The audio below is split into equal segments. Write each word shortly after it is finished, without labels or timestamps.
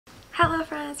Hello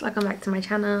friends, welcome back to my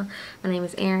channel. My name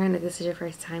is Erin. If this is your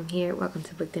first time here, welcome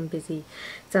to Booked and Busy.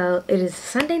 So it is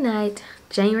Sunday night,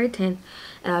 January 10th,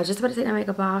 and I was just about to take my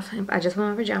makeup off and I just put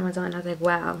my pajamas on and I was like,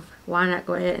 wow, why not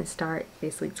go ahead and start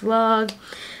this week's vlog.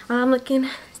 I'm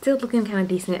still looking kind of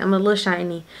decent. I'm a little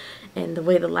shiny and the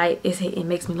way the light is hitting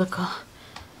makes me look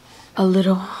a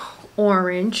little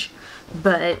orange,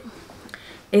 but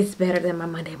it's better than my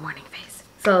Monday morning face.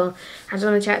 So I just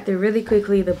want to chat through really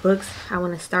quickly the books I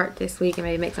want to start this week and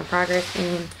maybe make some progress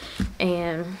in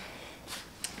and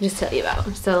just tell you about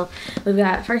them. So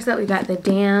first up, we got The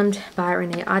Damned by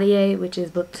Renee Ahdieh, which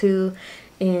is book 2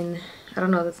 in, I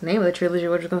don't know the name of the trilogy,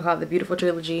 we're just going to call it The Beautiful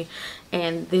Trilogy.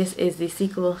 And this is the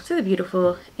sequel to The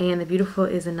Beautiful, and The Beautiful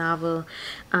is a novel.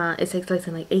 It takes place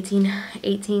in like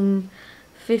 1850s,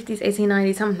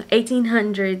 1890s,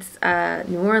 1800s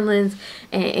New Orleans,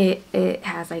 and it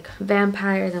has like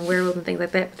vampires and werewolves and things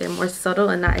like that, but they're more subtle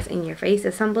and not as in your face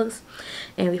as some books.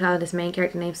 And we follow this main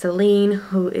character named Celine,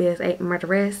 who is a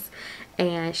murderess,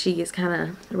 and she gets kind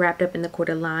of wrapped up in the Court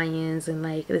of Lions and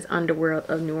like this underworld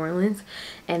of New Orleans.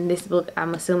 And this book,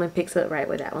 I'm assuming, picks up right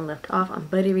where that one left off. I'm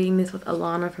buddy reading this with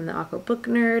Alana from the Awkward Book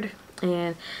Nerd.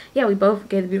 And yeah, we both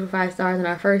gave The Beautiful 5 stars in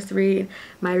our first read.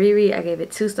 My reread, I gave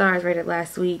it 2 stars, rated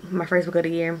last week, my first book of the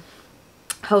year.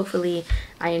 Hopefully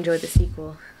I enjoyed the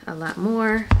sequel a lot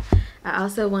more. I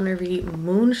also want to read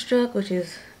Moonstruck, which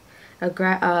is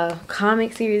a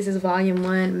comic series. This is volume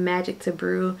 1, Magic to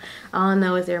Brew. All I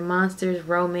know is there are monsters,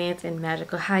 romance, and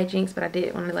magical hijinks, but I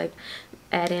did want to like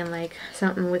add in like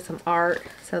something with some art,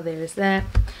 so there's that.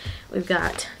 We've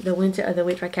got The Winter of the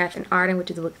Witch by Catherine Arden,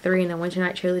 which is book 3 in the Winter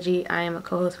Night trilogy. I am a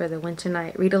co-host for the Winter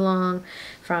Night read along,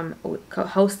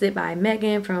 hosted by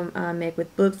Megan from Meg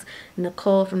with Books,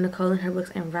 Nicole from Nicole and Her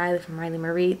Books, and Riley from Riley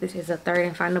Marie. This is the 3rd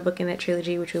and final book in that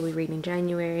trilogy, which we'll be reading in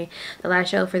January. The last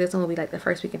show for this one will be like the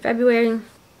first week in February.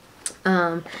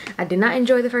 I did not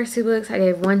enjoy the first 2 books. I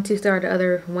gave one 2-star, the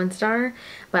other 1 star,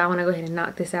 but I want to go ahead and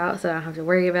knock this out so I don't have to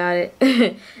worry about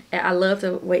it. I love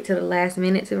to wait till the last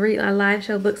minute to read my live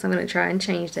show books, so I'm going to try and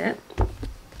change that.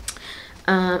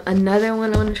 Another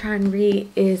one I want to try and read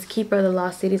is Keeper of the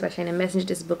Lost Cities by Shannon Messenger.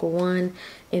 This is book 1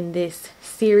 in this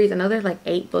series. I know there's like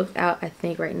 8 books out, I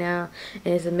think, right now,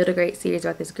 and it's a middle grade series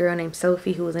about this girl named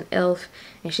Sophie who is an elf,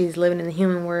 and she's living in the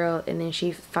human world, and then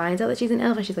she finds out that she's an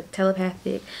elf and she's like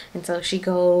telepathic, and so she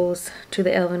goes to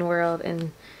the elven world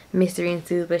and mystery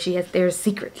ensues, but there's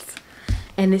secrets.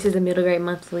 And this is a middle grade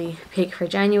monthly pick for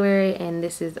January, and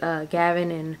this is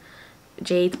Gavin and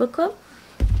Jade's book club.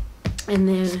 And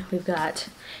then we've got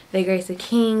The Grace of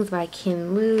Kings by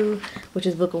Ken Liu, which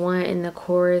is book 1 in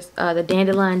the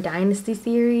Dandelion Dynasty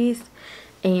series.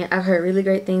 And I've heard really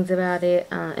great things about it.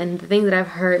 And the things that I've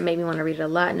heard made me want to read it a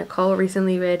lot. Nicole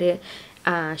recently read it.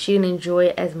 She didn't enjoy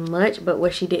it as much, but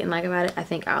what she didn't like about it, I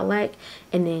think I'll like.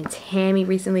 And then Tammy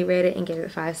recently read it and gave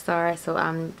it 5 stars. So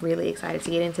I'm really excited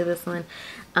to get into this one.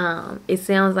 It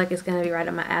sounds like it's going to be right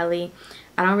up my alley.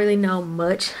 I don't really know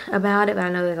much about it, but I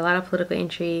know there's a lot of political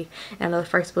intrigue, and I know the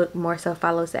first book more so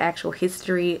follows the actual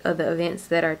history of the events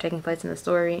that are taking place in the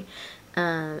story.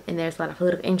 And there's a lot of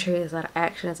political intrigue, there's a lot of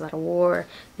action, there's a lot of war,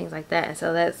 things like that.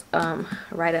 So that's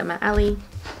right up my alley.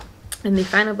 And the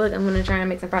final book I'm going to try and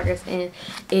make some progress in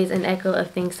is An Echo of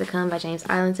Things to Come by James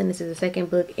Islinson. This is the 2nd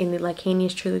book in the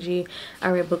Lacanius trilogy. I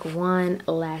read book 1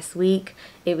 last week.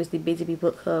 It was the Busy Bee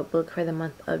Book Club book for the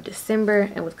month of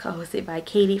December and was co-hosted by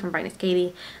Katie from Brightness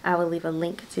Katie. I will leave a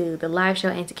link to the live show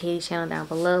and to Katie's channel down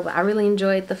below. But I really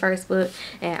enjoyed the first book,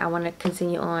 and I want to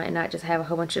continue on and not just have a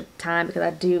whole bunch of time, because I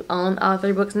do own all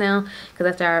 3 books now. Because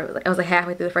after I was like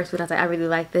halfway through the first book, I was like, I really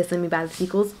like this, let me buy the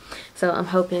sequels. So I'm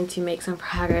hoping to make some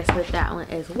progress with that one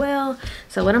as well.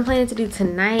 So what I'm planning to do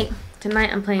tonight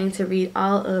I'm planning to read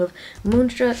all of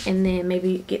Moonstruck and then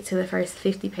maybe get to the first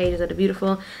 50 pages of The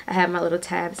Beautiful. I have my little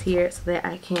tabs here so that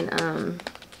I can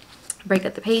break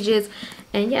up the pages.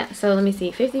 And yeah, so let me see,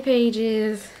 50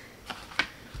 pages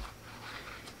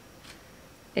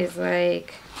is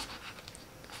like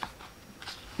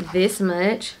this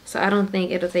much, so I don't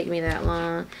think it'll take me that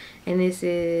long. And this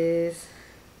is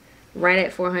right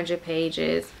at 400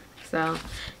 pages. So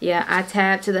yeah, I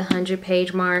tabbed to the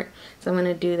 100-page mark, so I'm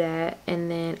gonna do that,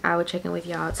 and then I will check in with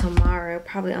y'all tomorrow,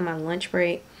 probably on my lunch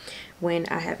break, when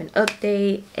I have an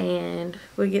update, and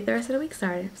we'll get the rest of the week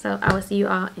started. So I will see you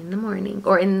all in the morning,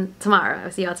 or tomorrow.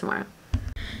 I'll see y'all tomorrow.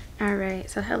 Alright,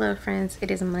 so hello friends, it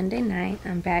is Monday night.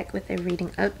 I'm back with a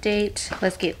reading update.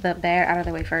 Let's get the bad out of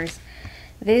the way first.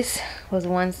 This was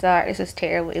 1 star. This was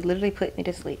terrible. It literally put me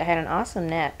to sleep. I had an awesome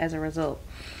nap as a result.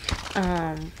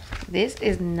 This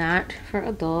is not for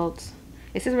adults.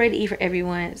 This is rated E for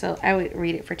everyone, so I would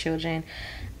read it for children.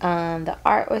 The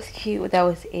art was cute, but that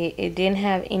was it. It didn't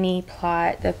have any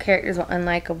plot. The characters were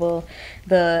unlikable.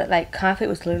 The like conflict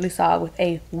was literally solved with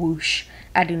a whoosh.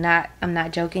 I'm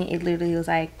not joking. It literally was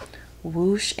like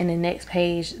whoosh, and the next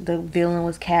page the villain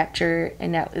was captured,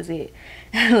 and that was it.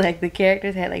 Like the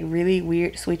characters had like really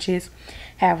weird switches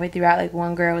halfway throughout. Like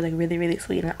one girl was like really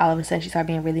sweet, and all of a sudden she started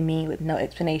being really mean with no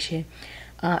explanation.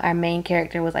 Our main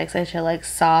character was like such a like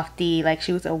softie, like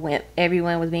she was a wimp.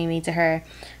 Everyone was being mean to her.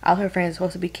 All her friends were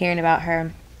supposed to be caring about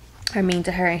her are mean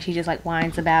to her, and she just like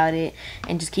whines about it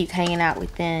and just keeps hanging out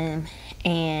with them.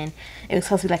 And it was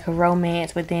supposed to be like a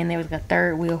romance, but then there was like a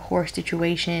third wheel horse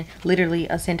situation, literally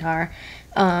a centaur.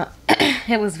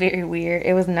 It was very weird.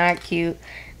 It was not cute.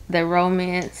 The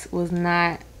romance was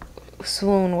not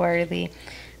swoon worthy.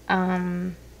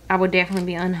 I would definitely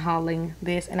be unhauling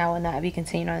this, and I would not be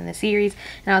continuing on in the series.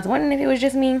 And I was wondering if it was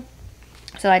just me,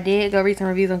 so I did go read some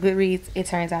reviews on Goodreads. It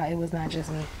turns out it was not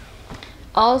just me.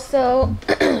 Also,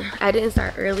 I didn't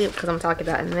start early because I'm talking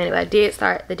about it in a minute, but I did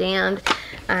start The Damned.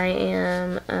 I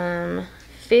am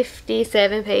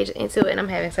 57 pages into it, and I'm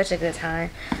having such a good time.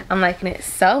 I'm liking it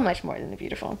so much more than The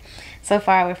Beautiful. So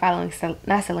far, we're following,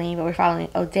 not Celine, but we're following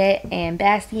Odette and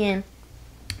Bastien,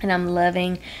 and I'm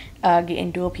loving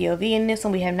getting dual POV in this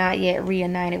one. We have not yet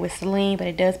reunited with Celine, but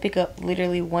it does pick up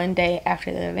literally one day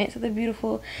after the events of The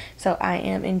Beautiful, so I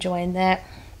am enjoying that.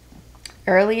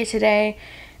 Earlier today,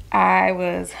 I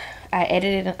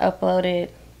edited and uploaded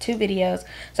 2 videos.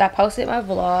 So I posted my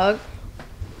vlog,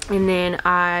 and then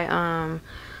I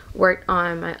worked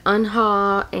on my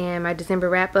unhaul and my December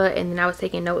wrap up, and then I was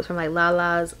taking notes from like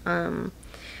Lala's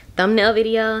thumbnail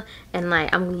video, and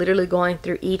like I'm literally going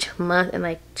through each month and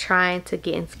like trying to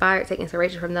get inspired, take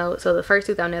inspiration from those. So the first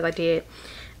 2 thumbnails I did,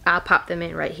 I'll pop them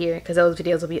in right here because those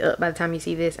videos will be up by the time you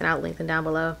see this, and I'll link them down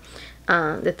below.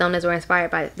 The thumbnails were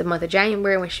inspired by the month of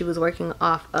January when she was working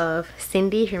off of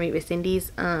Cindy, if you remember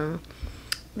Cindy's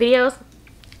videos.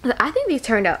 I think these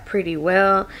turned out pretty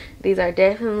well. These are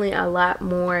definitely a lot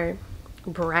more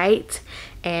bright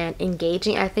and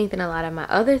engaging, I think, than a lot of my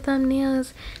other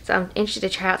thumbnails. So I'm interested to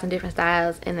try out some different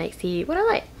styles and like see what I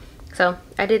like. So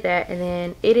I did that, and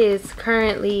then it is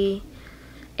currently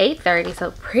 8:30,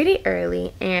 so pretty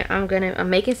early, and I'm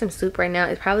making some soup right now.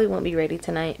 It probably won't be ready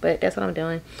tonight, but that's what I'm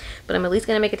doing. But I'm at least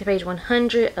gonna make it to page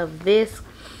 100 of this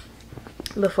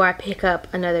before I pick up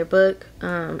another book.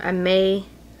 I may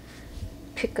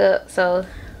pick up, so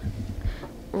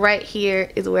right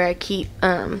here is where I keep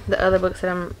the other books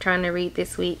that I'm trying to read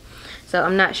this week. So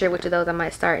I'm not sure which of those I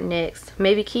might start next.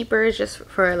 Maybe Keepers, just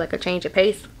for like a change of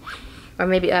pace. Or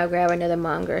maybe I'll grab another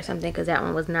manga or something, because that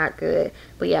one was not good.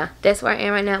 But yeah, that's where I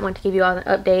am right now. I want to give you all an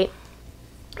update.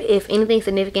 If anything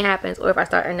significant happens, or if I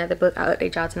start another book, I'll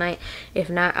update y'all tonight. If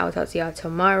not, I will talk to y'all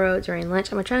tomorrow during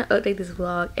lunch. I'm going to try to update this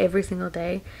vlog every single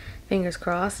day. Fingers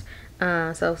crossed.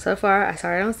 So far, I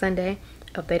started on Sunday.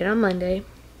 Updated on Monday.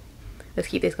 Let's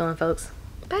keep this going, folks.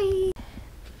 Bye.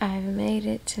 I've made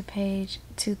it to page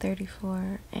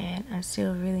 234, and I'm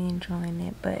still really enjoying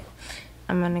it, but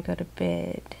I'm going to go to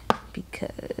bed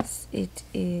because it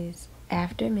is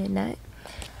after midnight.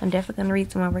 I'm definitely going to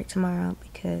read some more work tomorrow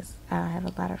because I have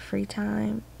a lot of free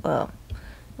time. Well,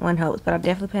 one hopes, but I'm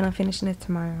definitely planning on finishing this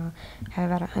tomorrow. I have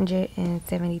about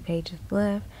 170 pages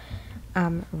left.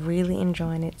 I'm really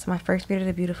enjoying it. So my first read of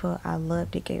The Beautiful, I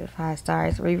loved it, gave it 5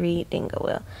 stars. Reread didn't go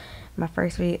well. My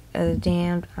first read of The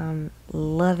Damned, I'm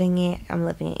loving it. I'm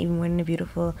loving it even more than The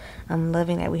Beautiful. I'm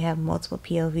loving that we have multiple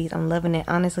POVs. I'm loving it.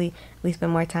 Honestly, we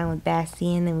spend more time with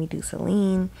Bastien than we do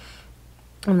Celine.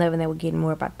 I'm loving that we're getting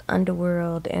more about the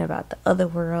underworld and about the other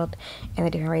world and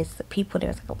the different races of people.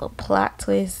 There's like a little plot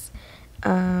twist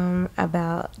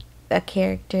about a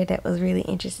character that was really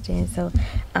interesting. So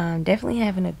definitely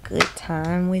having a good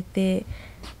time with it.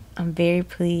 I'm very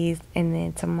pleased. And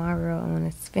then tomorrow I'm going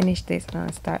to finish this and I'm going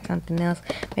to start something else.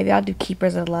 Maybe I'll do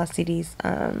Keepers of the Lost Cities,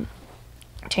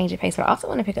 change of pace. But I also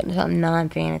want to pick up something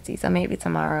non-fantasy. So maybe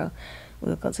tomorrow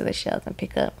we'll go to the shelves and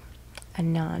pick up a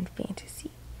non-fantasy.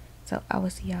 So I will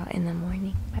see y'all in the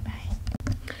morning. Bye-bye.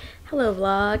 Hello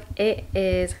vlog. It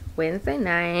is Wednesday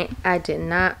night. I did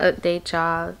not update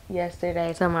y'all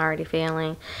yesterday, so I'm already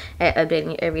failing at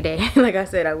updating you every day like I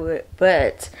said I would.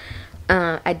 But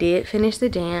I did finish The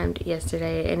Damned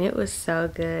yesterday, and it was so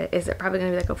good. It's probably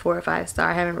gonna be like a 4 or 5 star.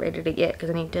 I haven't rated it yet because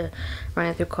I need to run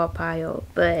it through Copilot,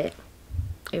 but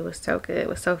it was so good. It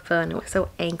was so fun. It was so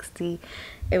angsty.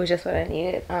 It was just what I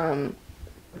needed.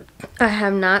 I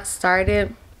have not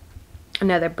started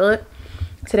another book.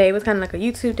 Today was kind of like a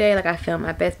YouTube day. Like I filmed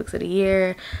my best books of the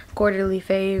year, quarterly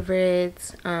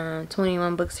favorites,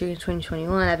 21 book series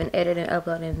 2021. I've been editing and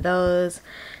uploading those.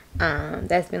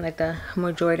 That's been like the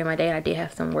majority of my day. I did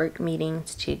have some work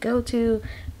meetings to go to,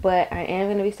 but I am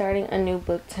going to be starting a new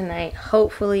book tonight,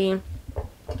 hopefully.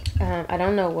 I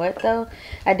don't know what though.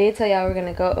 I did tell y'all we're going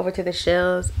to go over to the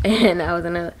shelves and I was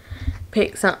going to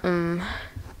pick something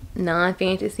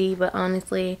non-fantasy, but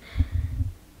honestly,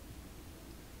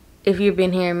 if you've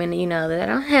been here a minute, you know that I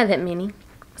don't have that many.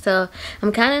 So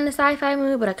I'm kind of in the sci-fi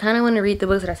mood, but I kind of want to read the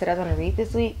books that I said I was going to read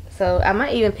this week. So I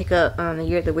might even pick up The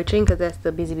Year of the Witching, because that's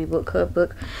the Busy Bee Book Club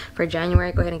book for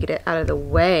January. Go ahead and get it out of the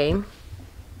way.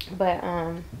 But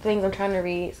things I'm trying to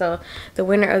read. So The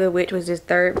Winter of the Witch was this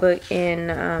third book in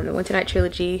the Winter Night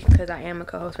trilogy, because I am a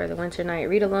co-host for the Winter Night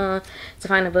read along. To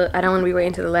find a book, I don't want to be waiting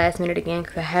until the last minute again,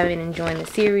 because I haven't enjoyed the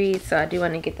series. So I do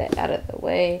want to get that out of the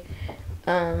way.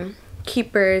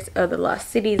 Keepers of the Lost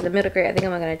Cities, the middle grade. I think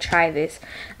I'm going to try this.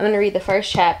 I'm going to read the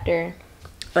first chapter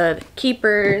of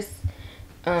Keepers,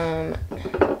 the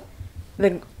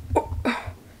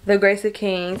Grace of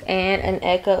Kings, and An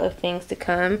Echo of Things to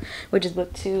Come, which is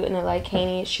book 2 in the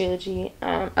Lycanius trilogy.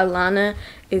 Alana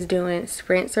is doing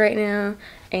sprints right now,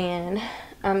 and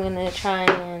I'm going to try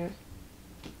and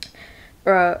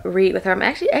read with her.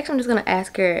 I'm just gonna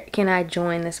ask her, can I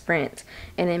join the sprint,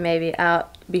 and then maybe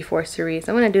I'll be forced to read.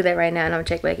 So I'm gonna do that right now, and I'm gonna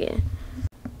check back in.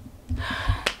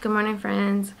 Good morning,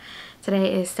 friends.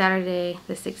 Today is Saturday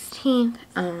the 16th.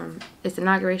 It's the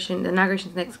inauguration. The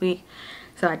inauguration's next week,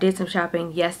 so I did some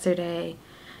shopping yesterday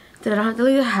so that I don't have to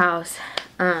leave the house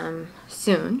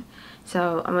soon.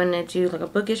 So I'm gonna do like a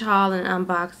bookish haul and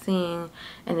unboxing,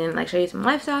 and then like show you some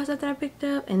lifestyle stuff that I picked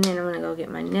up, and then I'm gonna go get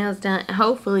my nails done, and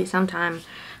hopefully sometime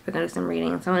we're gonna do some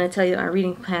reading. So I'm gonna tell you our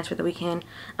reading plans for the weekend.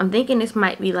 I'm thinking this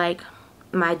might be like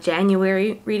my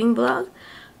January reading vlog,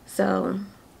 so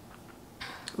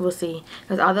we'll see.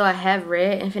 Because although I have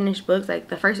read and finished books, like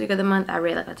the first week of the month I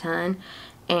read like a ton,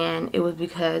 and it was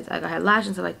because like I had lodged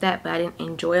and stuff like that, but I didn't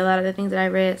enjoy a lot of the things that I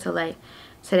read. So like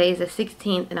today is the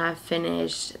 16th, and I've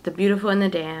finished The Beautiful and the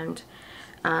Damned,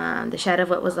 The Shadow of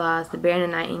What Was Lost, The Bear and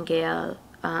the Nightingale,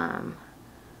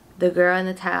 The Girl in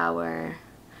the Tower,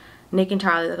 Nick and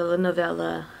Charlie, like a little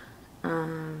novella,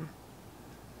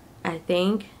 I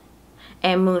think,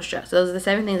 and Moonstruck. So those are the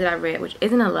 7 things that I read, which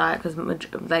isn't a lot because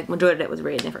like majority of that was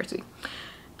read in the first week.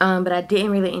 But I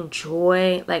didn't really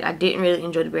enjoy The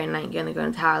Bear and the Nightingale and The Girl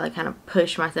in the Tower. Like kind of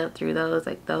pushed myself through those.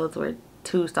 Like those were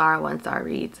 2-star, 1-star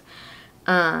reads.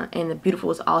 And The Beautiful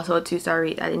was also a 2-star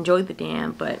read. I enjoyed The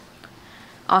Damned, but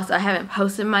also I haven't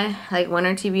posted my like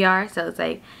winter TBR, so it's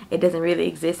like it doesn't really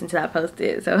exist until I post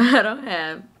it. So I don't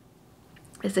have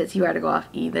it says TBR to go off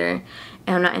either,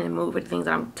 and I'm not in the mood for the things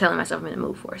that I'm telling myself I'm in the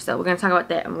mood for. So we're gonna talk about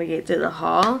that when we get to the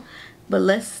haul. But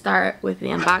let's start with the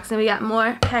unboxing. We got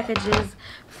more packages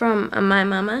from my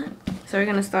mama. So we're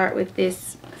gonna start with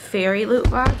this fairy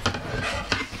loot box.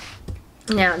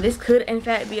 Now this could in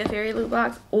fact be a fairy loot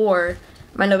box, or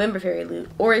my November fairy loot,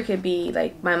 or it could be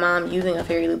like my mom using a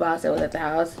fairy loot box that was at the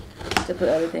house to put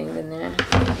other things in there.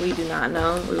 We do not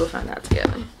know. We will find out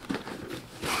together.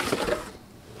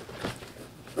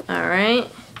 Alright.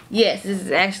 Yes, this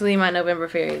is actually my November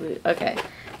fairy loot. Okay.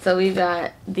 So we've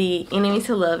got the Enemies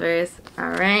to Lovers.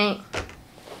 Alright.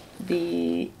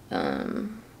 The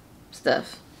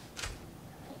stuff.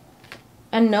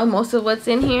 I know most of what's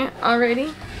in here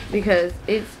already because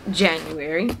it's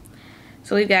January.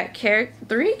 So we've got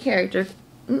 3 characters.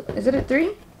 Is it a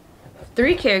 3?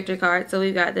 3 character cards. So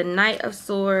we've got the Knight of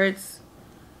Swords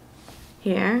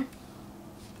here,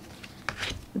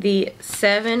 the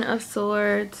 7 of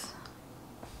Swords,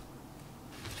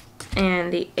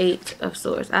 and the 8 of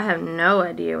Swords. I have no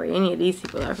idea where any of these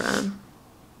people are from.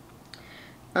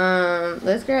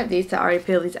 Let's grab these to already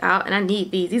peel these out, and I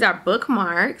need these. These are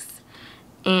bookmarks,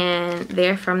 and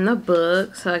they're from the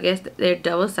book, so I guess they're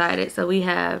double-sided. So we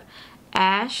have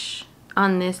Ash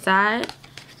on this side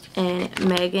and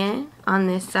Megan on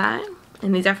this side,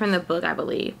 and these are from the book, I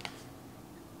believe.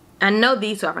 I know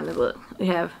these two are from the book. We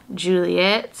have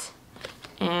Juliet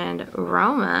and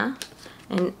Roma,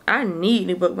 and I need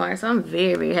new bookmarks, so I'm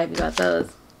very, very happy about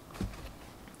those.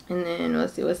 And then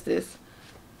let's see, what's this?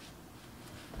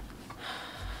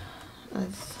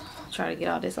 Let's try to get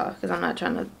all this off because I'm not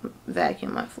trying to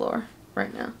vacuum my floor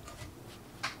right now.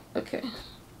 Okay.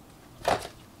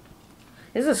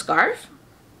 Is it a scarf?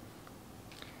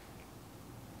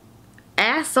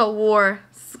 Asawar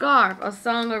scarf, A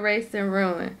Song of Race and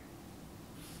Ruin.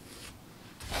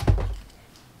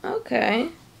 Okay.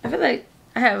 I feel like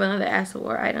I have another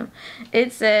Asawar item.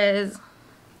 It says,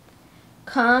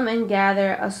 "Come and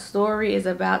gather, a story is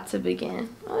about to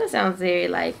begin." Oh, that sounds very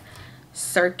like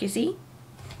circusy.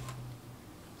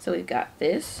 So we've got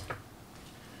this.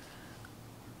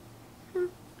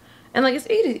 And like it's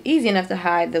easy enough to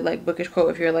hide the like bookish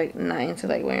quote if you're like not into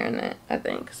like wearing that, I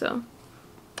think. So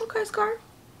okay, scarf.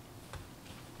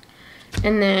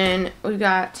 And then we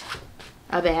got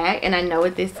a bag, and I know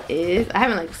what this is. I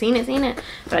haven't like seen it,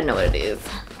 but I know what it is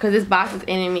because this box is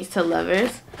enemies to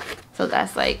lovers. So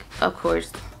that's like, of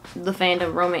course, the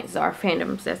fandom romances are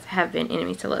fandoms that have been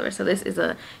enemies to lovers. So this is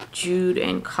a Jude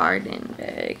and Cardan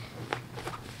bag.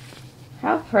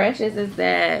 How precious is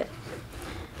that?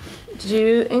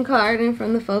 Jude and Cardan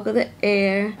from the Folk of the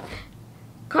Air.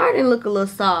 Cardan look a little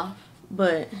soft,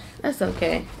 but that's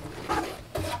okay.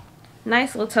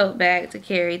 Nice little tote bag to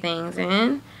carry things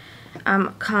in.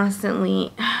 I'm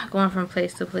constantly going from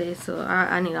place to place, so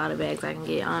I need all the bags I can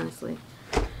get, honestly.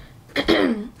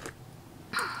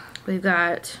 We've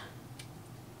got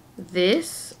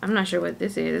this. I'm not sure what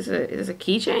this is. Is it a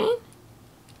keychain?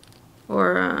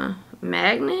 Or a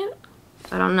magnet?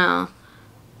 I don't know.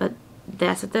 But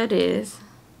that's what that is.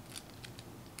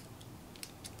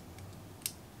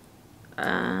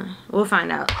 We'll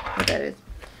find out what that is.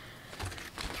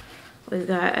 We've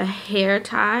got a hair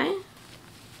tie.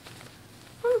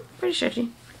 Pretty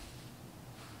stretchy.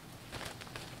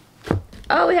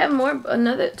 Oh, we have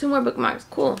two more bookmarks.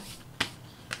 Cool.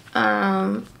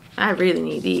 I really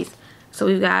need these. So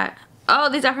we've got, oh,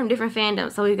 these are from different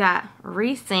fandoms. So we've got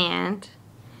Rhysand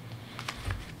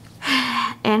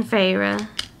and Feyre,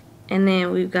 and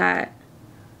then we've got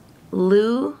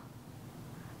Lou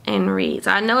and Reed.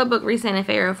 So I know what book Rhysand and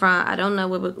Feyre are from. I don't know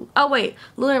what book. Oh wait,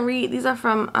 Lou and Reed. These are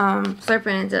from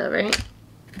Serpent and Dove, right?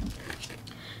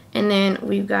 And then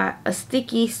we've got a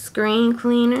sticky screen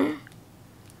cleaner.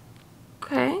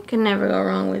 Okay, can never go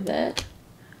wrong with that.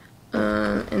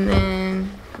 And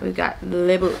then we've got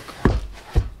the book.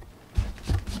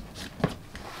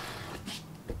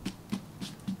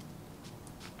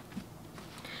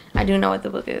 I do know what the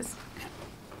book is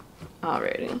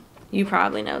already. You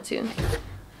probably know too.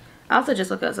 I also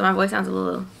just looked up, so my voice sounds a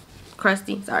little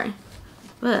crusty. Sorry.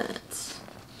 But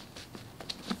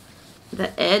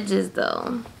the edges,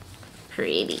 though,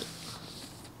 pretty.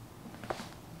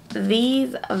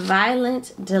 These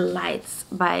Violent Delights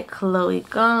by Chloe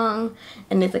Gong,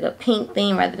 and it's like a pink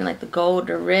theme rather than like the gold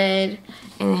or red,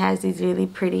 and it has these really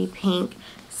pretty pink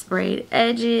sprayed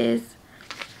edges.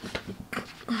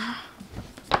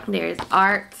 There's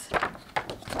art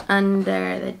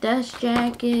under the dust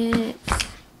jacket,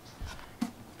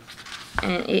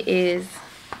 and it is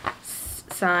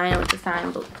signed with the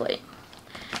signed book plate.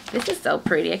 This is so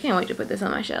pretty. I can't wait to put this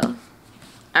on my shelf.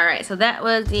 Alright, so that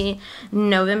was the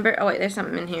November. Oh wait, there's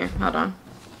something in here. Hold on.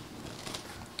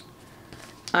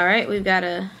 Alright, we've got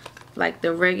like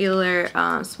the regular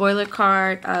spoiler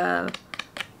card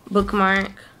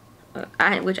bookmark,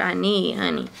 which I need,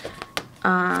 honey.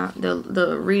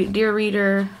 The Dear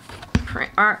Reader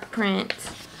art print,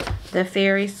 the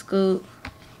fairy scoop,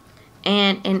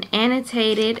 and an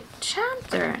annotated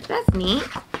chapter. That's neat.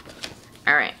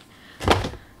 Alright.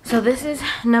 So this is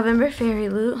November Fairy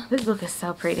Loot. This book is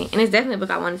so pretty. And it's definitely a book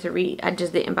I wanted to read. I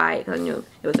just didn't buy it because I knew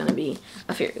it was going to be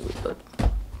a Fairy Loot book.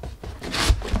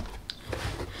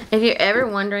 If you're ever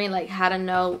wondering like how to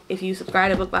know if you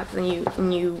subscribe to BookBox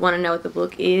and you want to know what the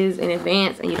book is in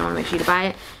advance and you don't want to make sure you buy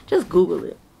it, just Google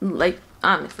it. Like,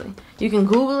 honestly. You can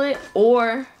Google it,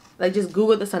 or like just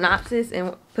Google the synopsis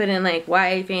and put in like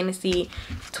YA Fantasy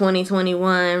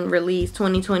 2021 release,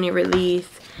 2020 release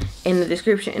in the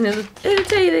description, and it'll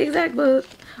tell you the exact book.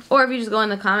 Or if you just go in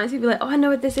the comments, you'll be like, oh, I know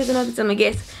what this is, I know what this is, I'm gonna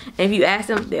guess. And if you ask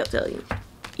them, they'll tell you.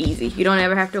 Easy. You don't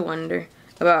ever have to wonder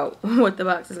about what the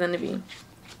box is gonna be.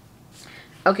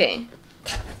 Okay.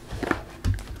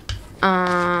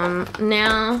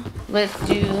 Now let's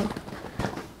do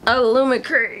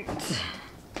Illumicrate.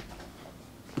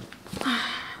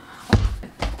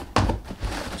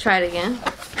 Try it again.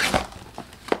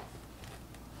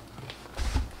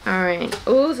 Alright.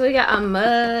 Oh, so we got a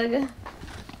mug.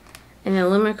 An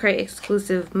Illumicrate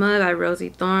exclusive mug by Rosie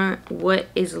Thorne. What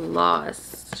is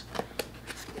lost?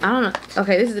 I don't know.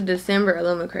 Okay, this is the December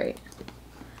Illumicrate.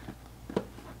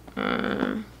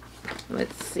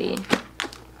 Let's see.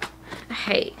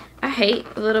 I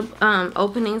hate little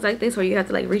openings like this where you have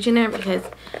to like reach in there, because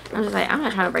I'm just like, I'm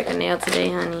not trying to break a nail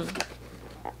today, honey.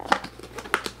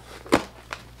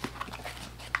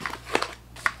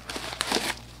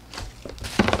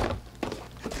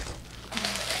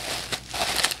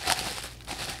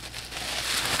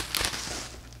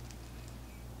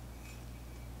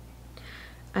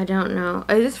 I don't know.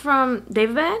 Is this from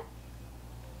David?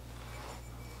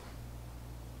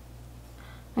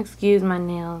 Excuse my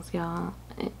nails, y'all.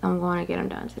 I'm going to get them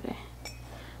done today.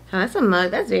 So that's a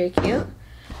mug. That's very cute.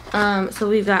 So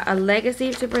we've got A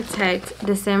Legacy to Protect,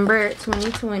 December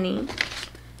 2020.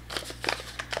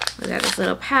 We got this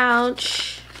little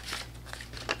pouch.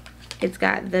 It's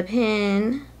got the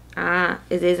pen.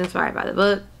 It is inspired by the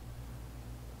book.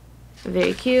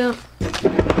 Very cute.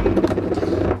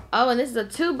 Oh, and this is a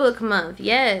 2-book month.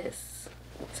 Yes.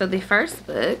 So the first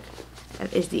book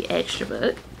is the extra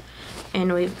book.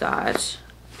 And we've got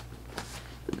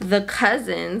The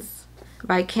Cousins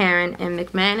by Karen M.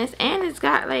 McManus. And it's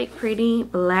got like pretty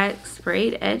black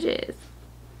sprayed edges.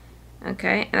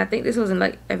 Okay. And I think this was in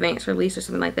like advanced release or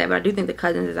something like that. But I do think The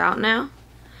Cousins is out now.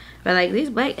 But like these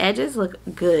black edges look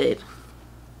good.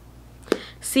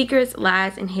 Secrets,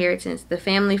 Lies, Inheritance. The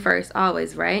family first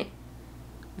always, right?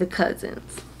 The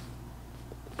Cousins.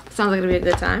 Sounds like it'll be a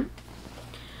good time.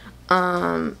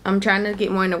 I'm trying to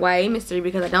get more into YA mystery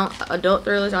because adult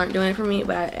thrillers aren't doing it for me,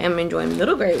 but I am enjoying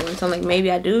middle grade ones. So I'm like, maybe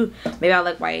I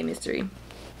like YA mystery.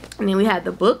 And then we had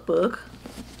the book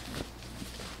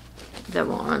that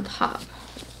were on top.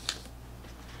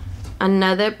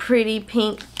 Another pretty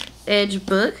pink edge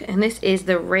book, and this is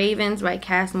The Ravens by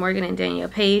Cass Morgan and Danielle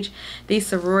Page. These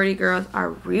sorority girls are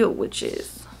real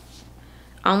witches.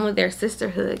 Only their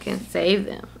sisterhood can save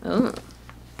them. Oh,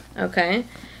 okay.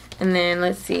 And then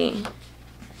let's see,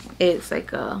 it's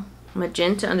like a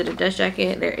magenta under the dust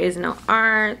jacket. There is no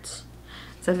art.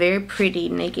 It's a very pretty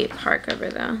naked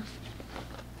hardcover though,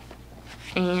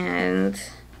 and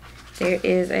there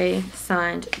is a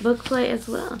signed bookplate as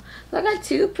well. So I got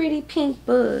 2 pretty pink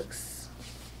books.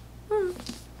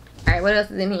 Alright, what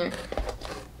else is in here?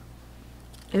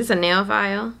 Is this a nail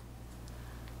file?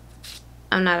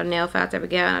 I'm not a nail file type of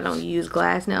gal, and I don't use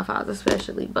glass nail files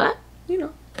especially, but you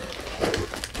know.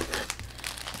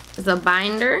 It's a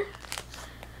binder.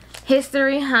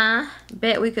 History, huh?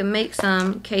 Bet we could make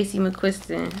some. Casey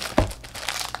McQuiston.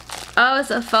 Oh,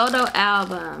 it's a photo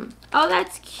album. Oh,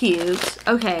 that's cute.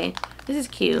 Okay, this is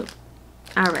cute.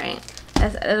 Alright,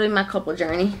 that'll be my couple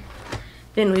journey.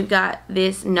 Then we've got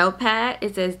this notepad.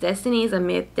 It says, Destiny is a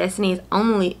myth. Destiny is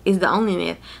the only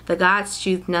myth. The gods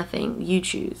choose nothing. You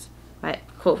choose. Right?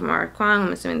 Quote from Art Kwong.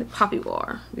 I'm assuming the poppy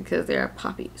war because there are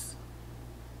poppies.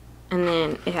 And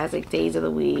then it has like days of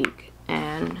the week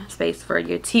and space for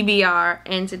your TBR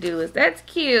and to-do list. That's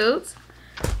cute.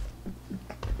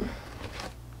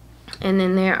 And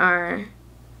then there are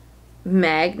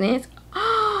magnets.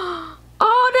 Oh,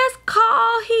 that's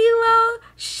Carl, Hilo,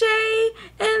 Shay,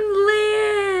 and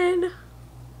Lynn.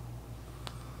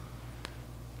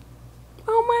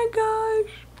 Oh my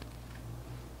gosh.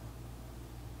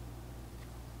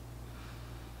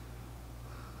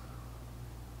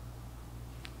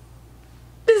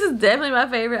 This is definitely my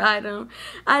favorite item.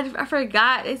 I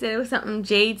forgot they said it was something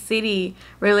Jade City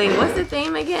related. What's the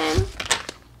theme again?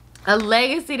 A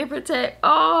Legacy to Protect.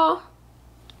 Oh,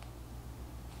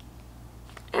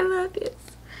 I love this.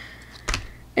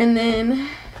 And then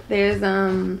there's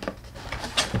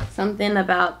something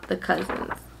about the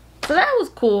cousins. So that was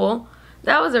cool.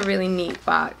 That was a really neat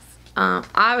box.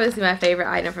 Obviously my favorite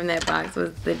item from that box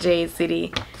was the Jade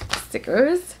City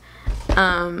stickers.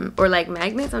 Or like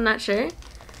magnets, I'm not sure.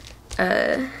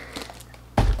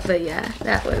 But yeah,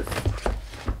 that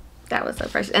was so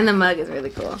precious. And the mug is really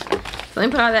cool. So let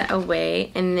me put all that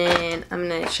away, and then I'm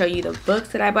gonna show you the books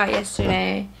that I bought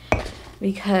yesterday,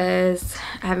 because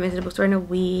I haven't been to the bookstore in a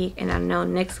week, and I know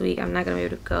next week I'm not gonna be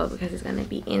able to go because it's gonna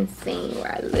be insane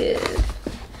where I live.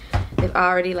 They've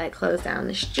already like closed down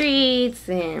the streets,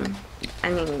 and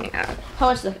I mean a whole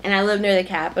bunch of stuff, and I live near the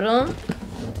Capitol,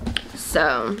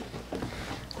 so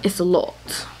it's a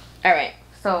lot. All right,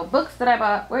 so books that I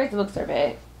bought. Where's the bookstore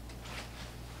bag?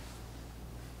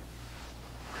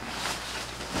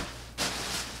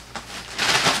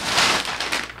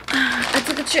 I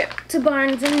took a trip to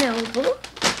Barnes & Noble,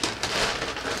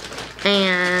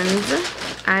 and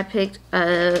I picked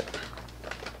up,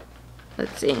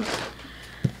 let's see,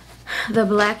 The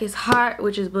Blackest Heart,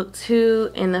 which is book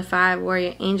 2 in the 5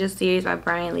 Warrior Angel series by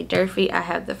Brian Lee Durfee. I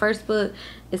have the first book.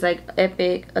 It's like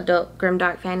epic adult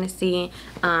grimdark fantasy.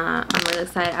 I'm really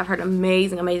excited. I've heard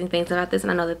amazing things about this,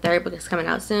 and I know the 3rd book is coming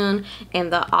out soon,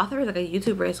 and the author is like a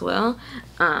YouTuber as well.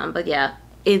 But yeah,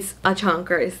 it's a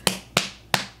chunker. It's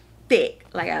thick,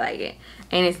 like I like it,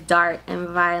 and it's dark and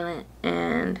violent.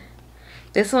 And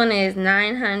this one is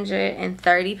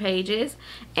 930 pages,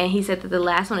 and he said that the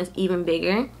last one is even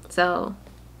bigger, so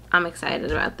I'm excited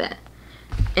about that.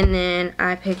 And then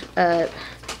I picked up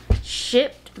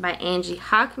Shipped by Angie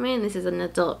Hockman. This is an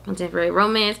adult contemporary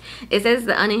romance. It says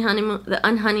the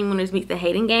Unhoneymooners meets the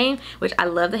Hating Game, which I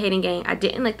love the Hating Game. I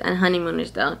didn't like the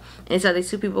Unhoneymooners though. And so these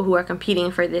two people who are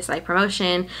competing for this like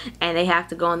promotion, and they have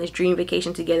to go on this dream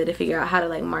vacation together to figure out how to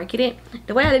like market it.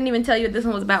 The way I didn't even tell you what this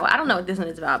one was about. Well, I don't know what this one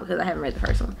is about because I haven't read the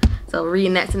first one. So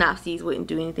reading that synopsis wouldn't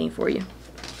do anything for you.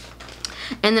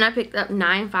 And then I picked up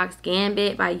Nine Fox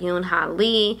Gambit by Yoon Ha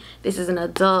Lee. This is an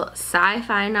adult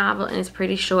sci-fi novel and it's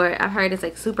pretty short. I've heard it's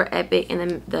like super epic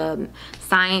and the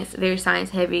science, very science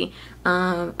heavy.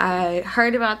 I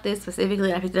heard about this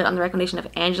specifically and I picked it up on the recommendation of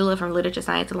Angela from Literature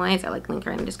Science Alliance. I like link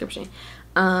her in the description.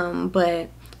 But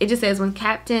it just says, when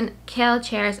Captain Kel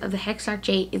Charis of the Hexar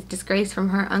Jade is disgraced from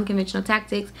her unconventional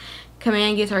tactics,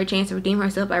 Command gives her a chance to redeem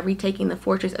herself by retaking the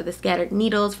fortress of the Scattered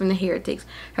Needles from the heretics.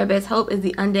 Her best hope is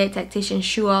the undead tactician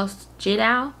Shuo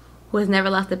Jidao, who has never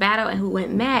lost a battle and who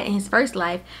went mad in his first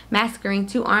life, massacring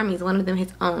 2 armies, one of them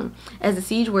his own. As the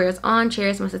siege wears on,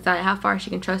 Charis must decide how far she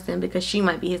can trust him because she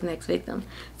might be his next victim.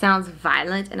 Sounds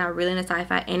violent, and I really into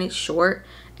sci-fi, and it's short,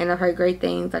 and I've heard great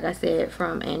things, like I said,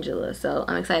 from Angela, so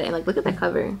I'm excited. And like, look at that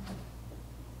cover.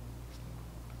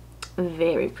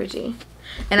 Very pretty.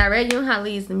 And I read Yoon Ha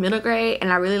Lee's Middle Grade,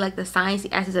 and I really like the sciencey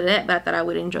aspects of that, but I thought I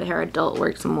would enjoy her adult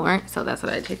works more, so that's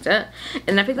what I picked up.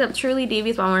 And I picked up Truly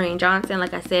Devious by Maureen Johnson.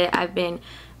 Like I said,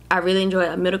 I really enjoy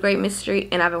a middle grade mystery,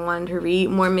 and I've been wanting to read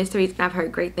more mysteries, and I've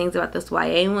heard great things about this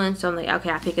YA one, so I'm like, okay,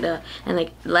 I'll pick it up. And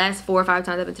like the last 4 or 5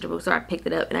 times I've been to the bookstore, I picked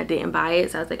it up and I didn't buy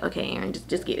it, so I was like, okay, Aaron,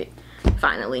 just get it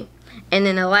finally. And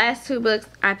then the last 2 books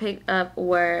I picked up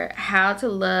were How to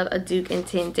Love a Duke in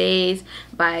 10 Days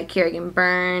by Kerrigan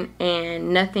Byrne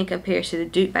and Nothing Compares to the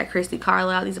Duke by Christy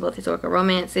Carlisle. These are both historical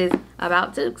romances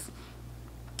about dukes.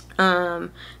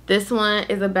 This one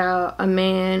is about a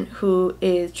man who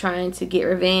is trying to get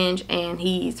revenge, and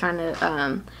he's trying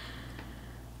to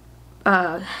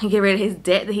get rid of his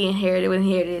debt that he inherited when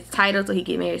he inherited his title, so he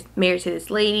get married to this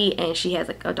lady, and she has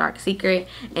like a dark secret.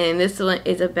 And this one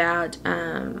is about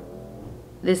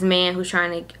this man who's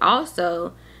trying to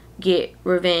also get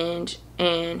revenge,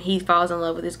 and he falls in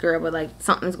love with this girl, but like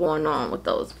something's going on with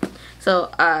those.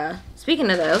 So speaking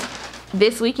of those,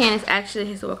 this weekend is actually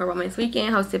Historical Romance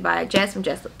Weekend, hosted by Jess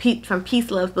from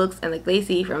Peace Love Books and like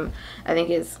Lacey from, I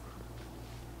think it's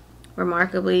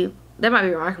Remarkably, that might be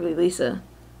Remarkably Lisa,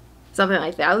 something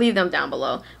like that. I'll leave them down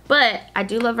below. But I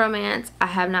do love romance. I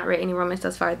have not read any romance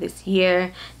thus far this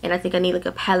year, and I think I need like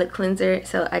a palate cleanser,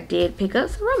 so I did pick up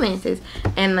some romances.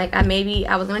 And like I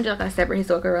was gonna do like a separate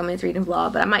historical romance reading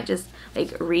vlog, but I might just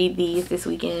like read these this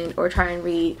weekend, or try and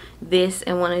read this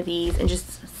and one of these, and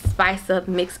just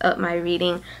mix up my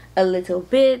reading a little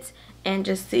bit, and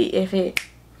just see if it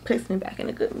puts me back in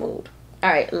a good mood.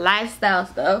 Alright, lifestyle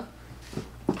stuff.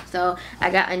 So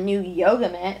I got a new yoga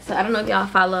mat. So I don't know if y'all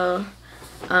follow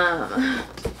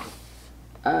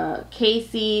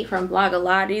Casey from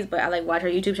Blogilates, but I like watch her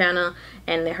YouTube channel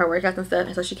and her workouts and stuff.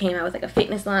 And so she came out with like a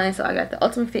fitness line. So I got the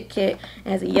Ultimate Fit Kit. It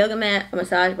has a yoga mat, a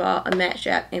massage ball, a mat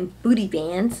strap, and booty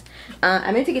bands.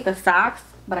 I meant to get the socks,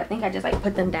 but I think I just like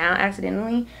put them down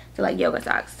accidentally to like yoga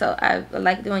socks. So I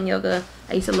like doing yoga.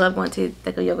 I used to love going to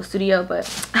like a yoga studio, but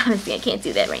honestly I can't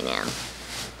do that right now.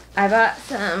 I bought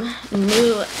some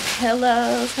new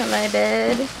pillows for my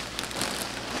bed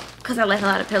because I like a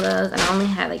lot of pillows, and I only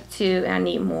had like 2 and I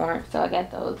need more, so I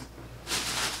got those.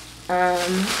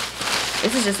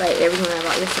 This is just like everything I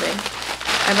bought yesterday.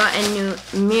 I bought a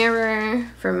new mirror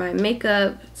for my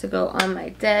makeup to go on my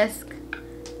desk.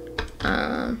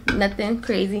 Nothing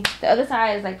crazy. The other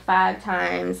side is like 5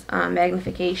 times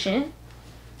magnification.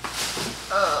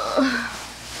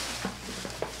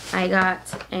 I got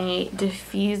a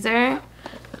diffuser.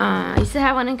 I used to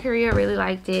have one in Korea, really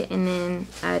liked it, and then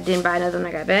I didn't buy another when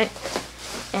I got back.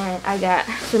 And I got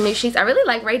some new sheets. I really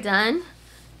like Rae Dunn,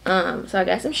 so I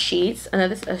got some sheets,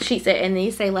 another sheet set, and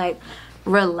these say like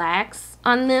relax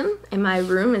on them, and my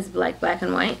room is like black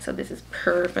and white, so this is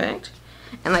perfect.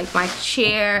 And like my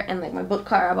chair and like my book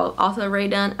cart are both also Rae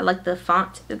Dunn. I like the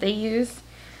font that they use.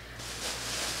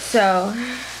 So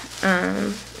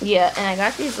yeah, and I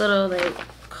got these little like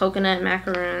coconut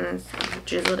macaroons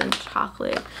drizzled in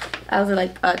chocolate. I was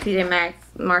like TJ Maxx,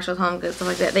 Marshall's, Home Goods, stuff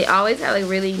like that. They always have like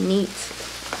really neat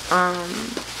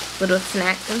little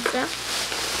snacks and stuff.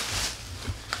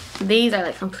 These are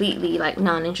like completely like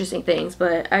non-interesting things,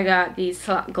 but I got these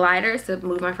gliders to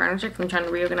move my furniture because I'm trying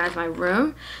to reorganize my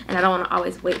room, and I don't want to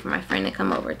always wait for my friend to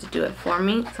come over to do it for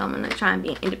me, so I'm gonna try and be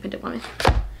an independent woman.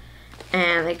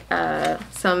 And like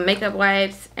some makeup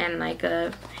wipes and like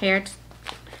a hair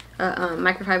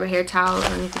microfiber hair towels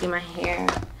I need to do my hair.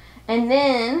 And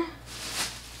then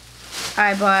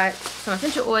I bought some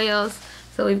essential oils.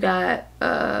 So we've got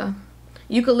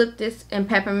eucalyptus and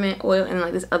peppermint oil, and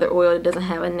like this other oil that doesn't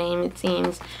have a name, it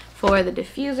seems, for the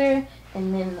diffuser.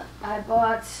 And then I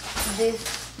bought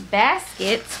this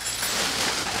basket.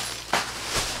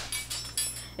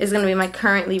 It's gonna be my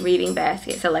currently reading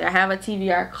basket. So like I have a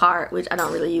TBR cart, which I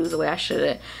don't really use the way I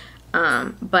should.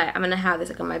 But I'm gonna have this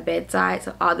like on my bedside,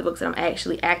 so all the books that I'm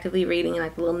actually actively reading and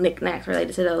like the little knickknacks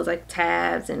related to those, like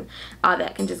tabs and all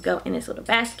that, can just go in this little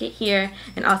basket here.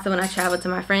 And also when I travel to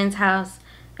my friend's house,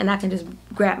 and I can just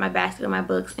grab my basket of my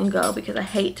books and go, because I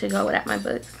hate to go without my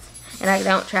books. And I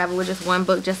don't travel with just one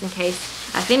book just in case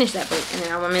I finish that book and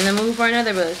then I'm in the mood for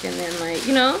another book, and then like,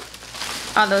 you know,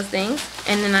 all those things.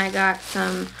 And then I got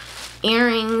some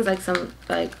earrings, like some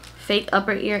like fake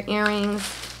upper ear earrings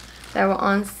that were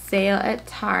on sale at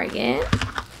Target.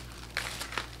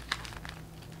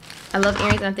 I love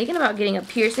earrings, and I'm thinking about getting a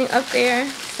piercing up there.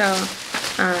 So,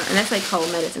 and that's like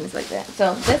cold medicine, it's like that.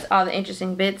 So that's all the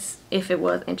interesting bits, if it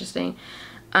was interesting.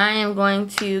 I am going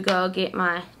to go get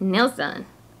my nails done,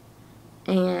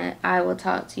 and I will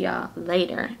talk to y'all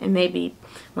later. And maybe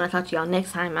when I talk to y'all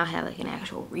next time, I'll have like an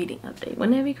actual reading update.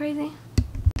 Wouldn't that be crazy?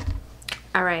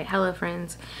 Alright, hello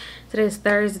friends. Today is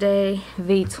Thursday,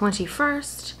 the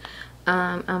 21st.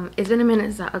 It's been a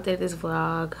minute since I updated this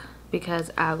vlog because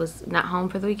I was not home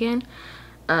for the weekend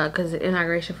because of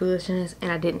inauguration foolishness,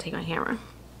 and I didn't take my camera.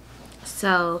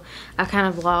 So I kind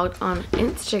of vlogged on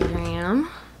Instagram.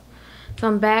 So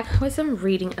I'm back with some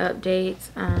reading updates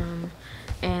and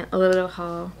a little bit of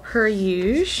haul per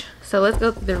usual. So let's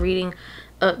go through the reading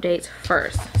updates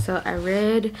first. So I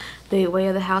read The Way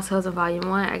of the Households in Volume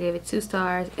 1. I gave it 2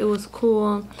 stars. It was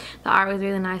cool. The art was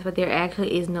really nice, but there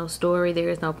actually is no story. There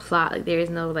is no plot. Like there is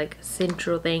no like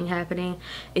central thing happening.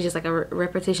 It's just like a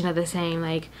repetition of the same,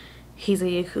 like he's a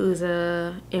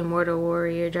Yakuza immortal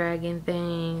warrior dragon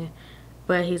thing,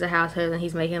 but he's a house husband.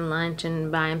 He's making lunch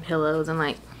and buying pillows and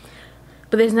like,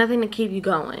 but there's nothing to keep you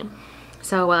going.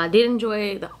 So while I did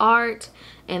enjoy the art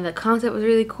and the concept was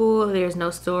really cool, there's no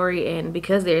story, and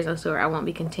because there's no story, I won't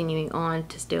be continuing on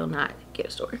to still not get a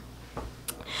story.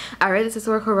 I read this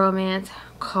historical romance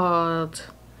called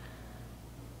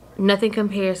Nothing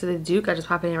Compares to the Duke. I just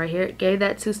popped it in right here. Gave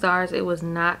that 2 stars. It was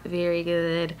not very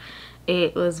good.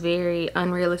 It was very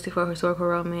unrealistic for a historical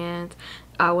romance.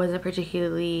 I wasn't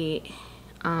particularly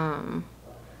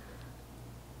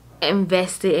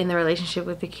invested in the relationship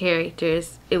with the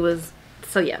characters. It was,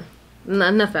 so yeah,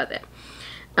 enough about that.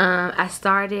 I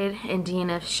started and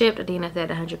DNF shipped. A DNF at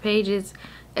 100 pages,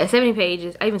 at 70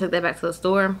 pages. I even took that back to the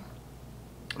store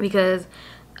because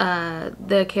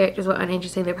the characters were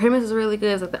uninteresting. The premise was really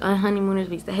good. It's like the honeymooners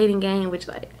beats the hating game, which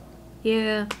like,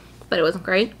 yeah, but it wasn't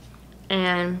great.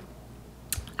 And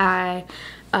I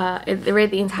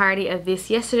read the entirety of this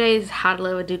yesterday. This is How to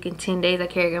Love a Duke in 10 Days by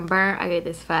Kerrigan Byrne. I gave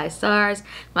this 5 stars.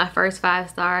 My first 5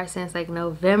 stars since like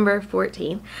November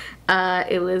 14th.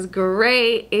 It was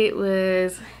great. It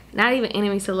was not even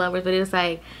enemies to lovers, but it was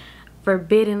like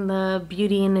forbidden love,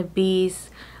 Beauty and the Beast,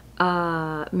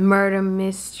 murder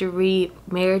mystery,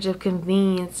 marriage of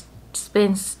convenience,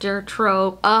 spinster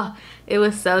trope. Oh, it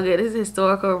was so good. This is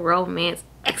historical romance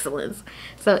excellence.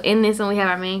 So in this one we have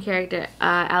our main character,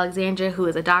 Alexandra, who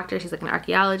is a doctor. She's like an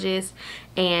archaeologist,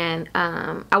 and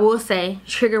I will say,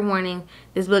 trigger warning,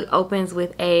 this book opens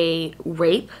with a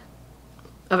rape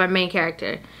of our main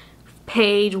character.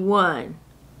 Page 1,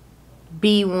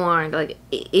 be warned. Like,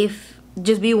 if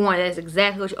just be warned, that's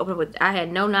exactly what you open up with. I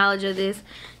had no knowledge of this.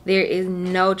 There is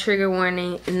no trigger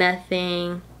warning,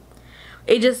 nothing.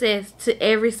 It just says to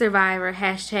every survivor,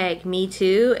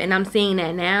 #MeToo, and I'm seeing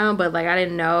that now, but like I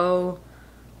didn't know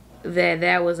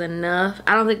that was enough.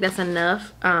 I don't think that's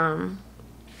enough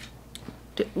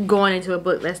going into a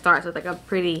book that starts with like a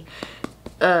pretty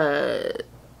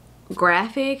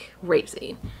graphic rape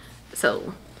scene.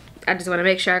 So I just want to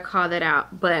make sure I call that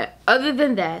out. But other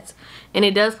than that, and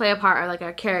it does play a part of like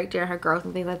our character and her growth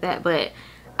and things like that, but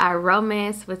our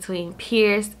romance between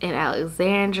Pierce and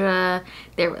Alexandra,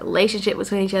 their relationship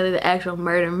between each other, the actual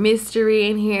murder mystery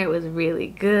in here, was really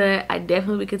good. I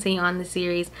definitely would continue on the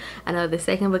series. I know the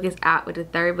 2nd book is out, but the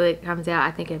 3rd book comes out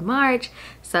I think in March.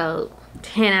 So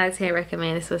 10 out of 10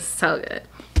 recommend. This was so good.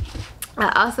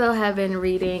 I also have been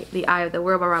reading The Eye of the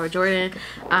World by Robert Jordan.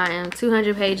 I am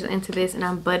 200 pages into this, and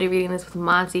I'm buddy reading this with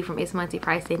Monty from It's Monty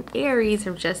Price and Aries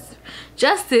from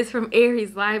Justice from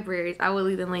Aries Libraries. I will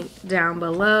leave the link down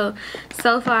below.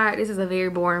 So far, this is a very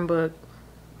boring book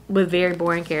with very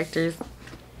boring characters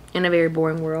in a very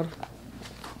boring world.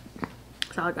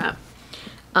 That's all I got.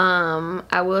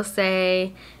 I will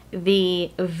say the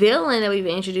villain that we've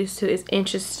been introduced to is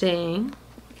interesting.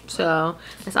 So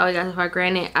that's all we got so far.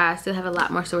 Granted, I still have a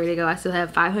lot more story to go. I still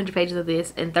have 500 pages of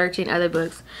this and 13 other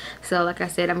books. So like I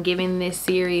said, I'm giving this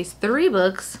series 3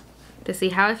 books to see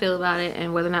how I feel about it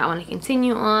and whether or not I want to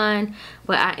continue on.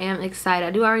 But I am excited.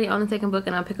 I do already own the second book,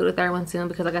 and I'll pick up the third one soon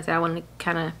because like I said, I want to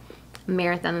kind of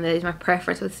marathon, and that is my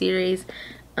preference with series,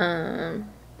 because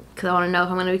I want to know if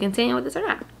I'm going to be continuing with this or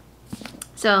not.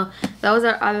 So those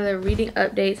are all the reading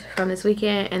updates from this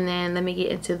weekend, and then let me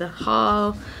get into the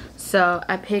haul. So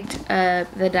I picked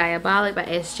up The Diabolic by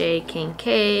S.J.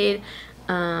 Kincaid.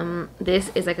 This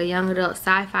is like a young adult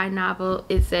sci-fi novel.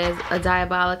 It says a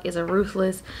diabolic is a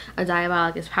ruthless, a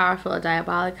diabolic is powerful, a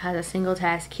diabolic has a single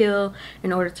task: kill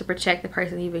in order to protect the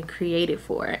person you've been created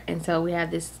for. And so we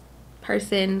have this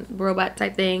person, robot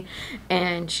type thing,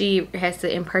 and she has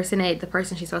to impersonate the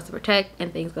person she's supposed to protect,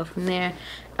 and things go from there.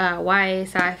 YA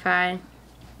sci-fi.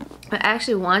 I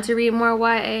actually want to read more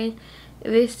YA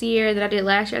this year than I did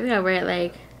last year. I think I read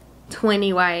like 20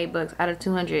 YA books out of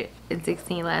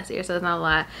 216 last year, so it's not a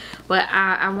lot. But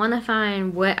I want to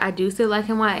find what I do still like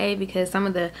in YA, because some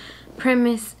of the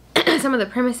premises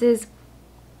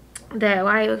that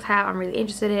YA books have I'm really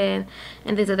interested in,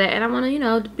 and things like that. And I want to, you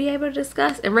know, be able to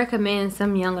discuss and recommend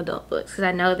some young adult books, because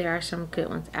I know there are some good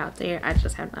ones out there. I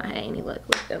just have not had any luck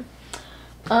with them.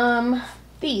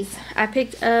 I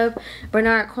picked up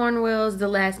Bernard Cornwell's The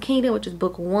Last Kingdom, which is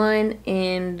book 1,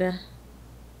 and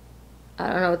I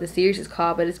don't know what the series is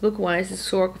called, but it's book 1. It's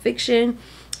historical fiction,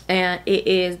 and it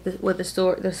is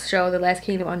the show The Last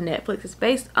Kingdom on Netflix is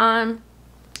based on.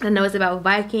 I know it's about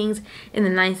Vikings in the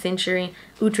 9th century,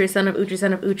 Uhtred, son of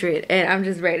Uhtred, and I'm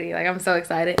just ready. Like, I'm so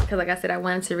excited because, like I said, I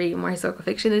wanted to read more historical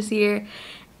fiction this year,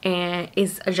 and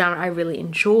it's a genre I really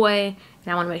enjoy,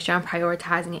 and I want to make sure I'm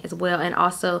prioritizing it as well. And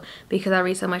also, because I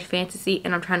read so much fantasy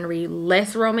and I'm trying to read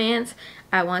less romance,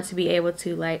 I want to be able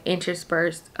to like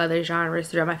intersperse other genres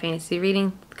throughout my fantasy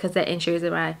reading, because that ensures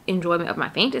that my enjoyment of my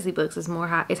fantasy books is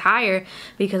higher,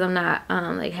 because I'm not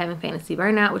like having fantasy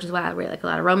burnout, which is why I read like a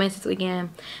lot of romance this weekend.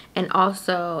 And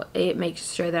also it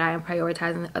makes sure that I am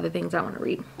prioritizing the other things I want to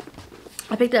read.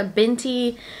 I picked up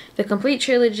Binti, the complete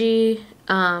trilogy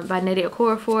by Nnedi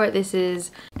Okorafor. This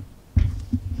is,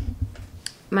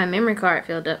 my memory card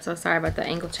filled up, so sorry about the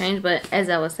angle change. But as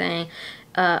I was saying,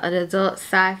 an adult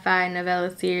sci-fi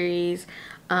novella series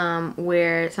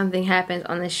where something happens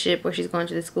on the ship where she's going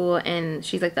to the school, and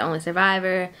she's like the only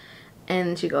survivor,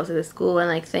 and she goes to the school and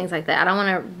like things like that. I don't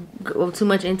want to go too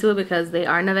much into it because they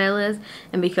are novellas,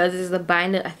 and because this is a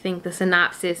binder, I think the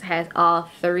synopsis has all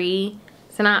 3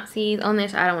 synopses on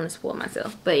this, so I don't want to spoil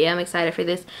myself. But yeah, I'm excited for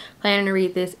this. Planning to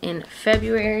read this in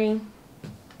February.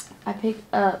 I picked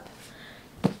up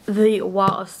The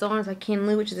Wall of Storms by Ken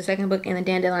Liu, which is the 2nd book in the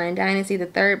Dandelion Dynasty. The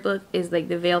 3rd book is like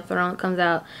The Veiled Throne. It comes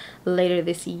out later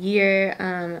this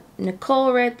year.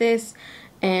 Nicole read this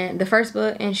and the 1st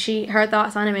book, and her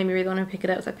thoughts on it made me really want to pick it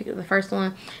up, so I picked up the 1st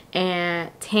one. And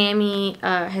Tammy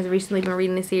has recently been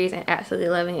reading the series and absolutely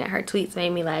loving it. Her tweets made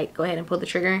me like go ahead and pull the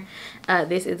trigger.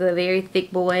 This is a very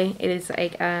thick boy. It is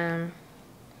like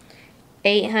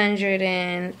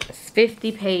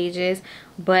 850 pages,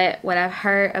 but what I've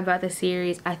heard about the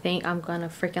series, I think I'm gonna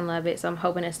freaking love it. So I'm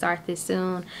hoping to start this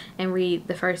soon and read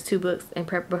the first 2 books and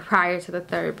prior to the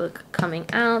 3rd book coming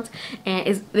out.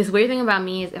 And this weird thing about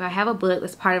me is if I have a book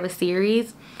that's part of a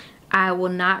series, I will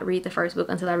not read the 1st book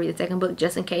until I read the 2nd book,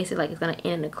 just in case it's gonna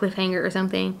end in a cliffhanger or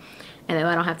something, and then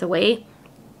I don't have to wait.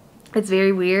 It's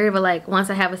very weird, but like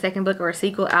once I have a 2nd book or a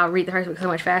sequel, I'll read the 1st book so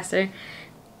much faster.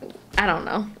 I don't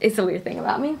know. It's a weird thing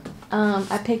about me.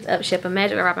 I picked up Ship of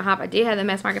Magic by Robin Hobb. I did have the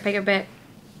mass market paperback,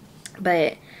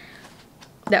 but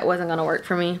that wasn't going to work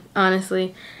for me,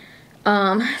 honestly.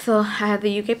 So I have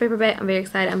the UK paperback. I'm very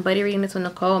excited. I'm buddy reading this with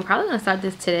Nicole. I'm probably going to start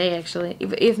this today, actually.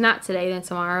 If not today, then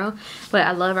tomorrow. But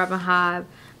I love Robin Hobb.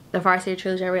 The Farseer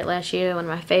trilogy I read last year, one of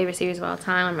my favorite series of all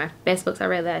time. One of my best books I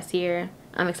read last year.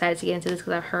 I'm excited to get into this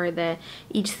because I've heard that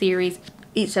each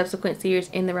subsequent series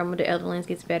in the realm of the Elderlands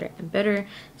gets better and better,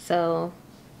 so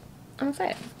I'm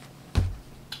excited.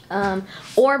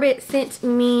 Orbit sent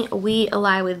me We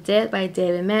Ally with Death by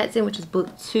David Madsen, which is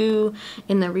book 2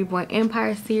 in the Reborn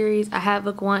Empire series. I have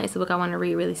book 1. It's a book I want to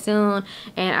read really soon,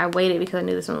 and I waited because I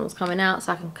knew this one was coming out,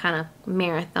 so I can kind of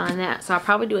marathon that. So I'll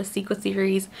probably do a sequel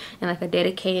series and like a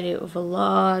dedicated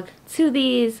vlog to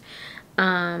these.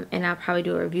 And I'll probably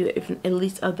do a review at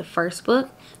least of the 1st book,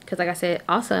 because like I said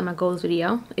also in my goals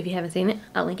video, if you haven't seen it,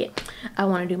 I'll link it. I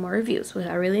want to do more reviews because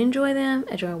I really enjoy them,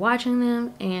 enjoy watching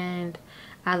them, and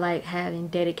I like having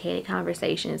dedicated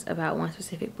conversations about one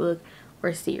specific book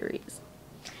or series.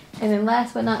 And then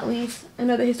last but not least,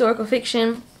 another historical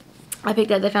fiction. I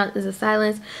picked up The Fountains of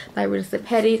Silence by Rita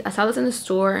Petty. I saw this in the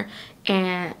store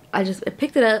and I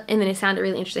picked it up, and then it sounded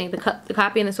really interesting. The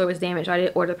copy in the store was damaged, so I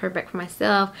did order the paperback for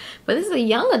myself. But this is a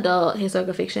young adult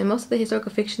historical fiction. Most of the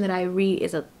historical fiction that I read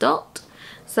is adult.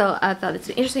 So I thought it's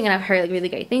interesting, and I've heard like really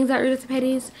great things about Rita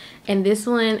Petty's. And this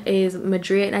one is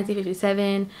Madrid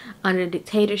 1957 under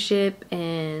dictatorship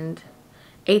and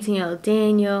 18-year-old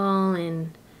Daniel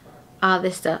and all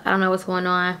this stuff. I don't know what's going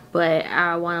on, but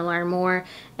I want to learn more.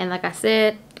 And like I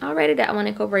said already, that I want to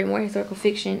incorporate more historical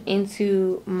fiction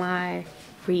into my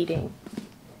reading.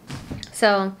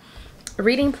 So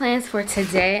reading plans for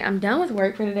today. I'm done with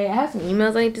work for today. I have some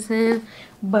emails I need to send,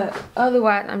 but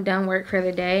otherwise I'm done work for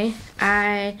the day.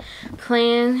 I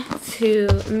plan to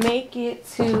make it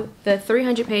to the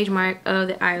 300-page mark of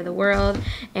The Eye of the World,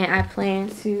 and I plan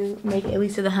to make it at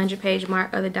least to the 100-page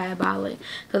mark of The Diabolic.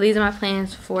 So these are my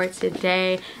plans for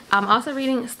today. I'm also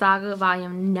reading Saga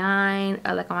Volume 9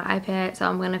 like on my iPad, so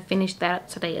I'm going to finish that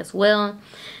today as well.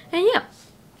 And yeah,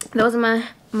 those are my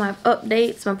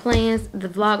updates, my plans. The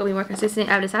vlog will be more consistent.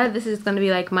 I've decided this is going to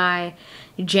be like my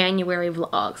January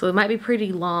vlog, so it might be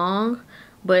pretty long,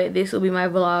 but this will be my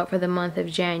vlog for the month of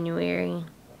January.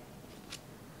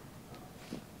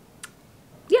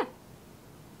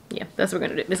 Yeah, that's what we're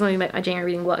gonna do. This is gonna be my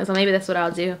January reading vlog, so maybe that's what I'll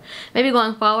do. Maybe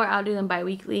going forward I'll do them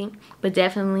bi-weekly, but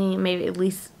definitely maybe at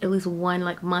least one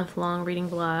like month-long reading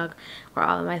vlog where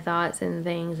all of my thoughts and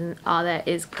things and all that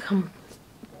is come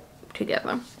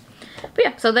together. But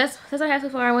yeah, so that's what I have so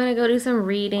far. I want to go do some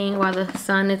reading while the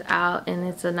sun is out and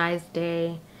it's a nice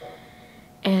day,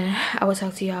 and I will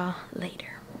talk to y'all later.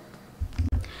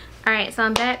 Alright, so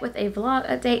I'm back with a vlog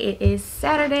update. It is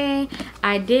Saturday.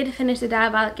 I did finish The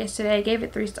Diabolic yesterday. I gave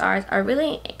it 3 stars. I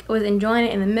really was enjoying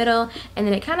it in the middle, and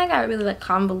then it kind of got really like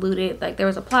convoluted. Like there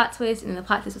was a plot twist, and the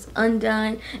plot twist was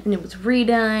undone, and it was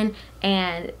redone,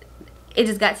 and it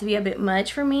just got to be a bit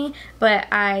much for me. But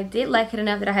I did like it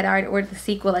enough that I had already ordered the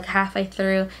sequel like halfway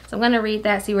through, so I'm going to read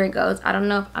that, see where it goes. I don't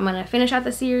know if I'm going to finish out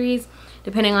the series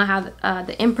depending on how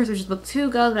the Empress, which is book 2,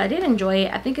 goes, but I did enjoy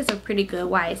it. I think it's a pretty good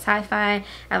YA sci-fi.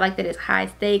 I like that it's high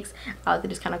stakes. I like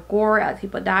that it's kind of gory. I like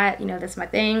people die. You know, that's my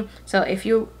thing. So if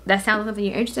that sounds like something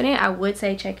you're interested in, I would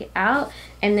say check it out.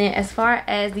 And then as far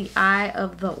as The Eye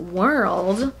of the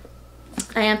World,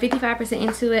 I am 55%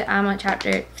 into it. I'm on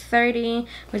chapter 30,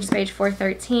 which is page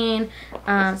 413.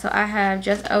 So I have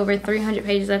just over 300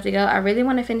 pages left to go. I really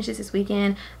want to finish this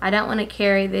weekend. I don't want to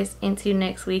carry this into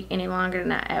next week any longer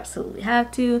than I absolutely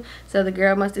have to. So the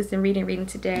girl must do some reading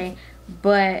today.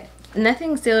 But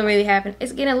nothing still really happened.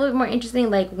 It's getting a little bit more interesting,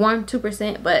 like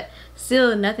 1-2%, but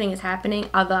still nothing is happening.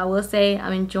 Although I will say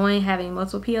I'm enjoying having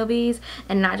multiple POVs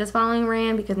and not just following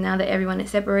Rand, because now that everyone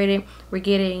is separated, we're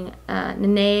getting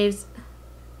Nani's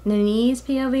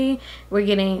POV. We're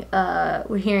getting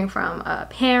we're hearing from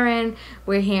Perrin,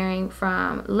 we're hearing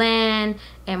from Lan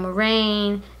and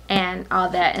Moraine and all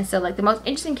that. And so like the most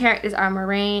interesting characters are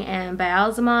Moraine and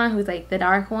Baalzamon, who's like the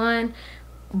dark one.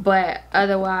 But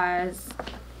otherwise,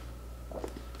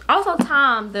 also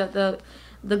Tom the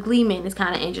Gleeman is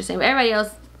kind of interesting. But everybody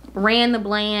else, Rand the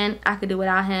Bland, I could do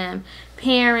without him.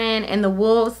 Perrin and the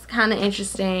Wolves, kind of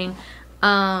interesting.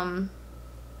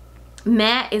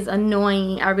 Matt is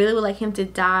annoying. I really would like him to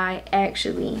die,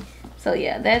 actually. So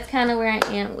yeah, that's kind of where I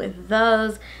am with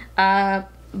those.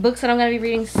 Books that I'm going to be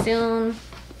reading soon.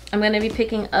 I'm going to be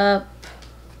picking up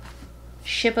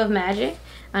Ship of Magic.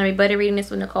 I'm going to be buddy reading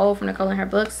this with Nicole from Nicole and Her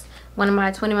Books. One of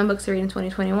my 21 books to read in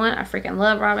 2021. I freaking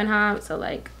love Robin Hobb, so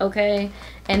like, okay.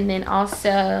 And then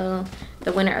also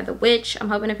The Winter of the Witch. I'm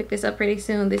hoping to pick this up pretty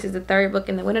soon. This is the 3rd book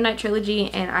in the Winter Night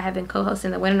trilogy, and I have been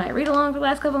co-hosting the Winter Night read along for the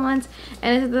last couple months,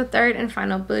 and this is the 3rd and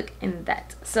final book in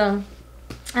that. So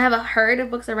I have a herd of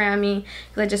books around me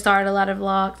because I just started a lot of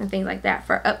vlogs and things like that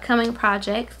for upcoming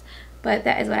projects. But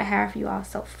that is what I have for you all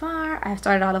so far. I have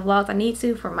started all the vlogs I need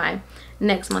to for my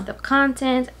next month of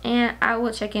content, and I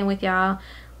will check in with y'all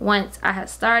once I have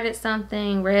started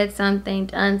something, read something,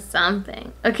 done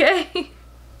something, okay?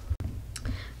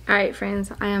 Alright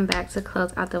friends, I am back to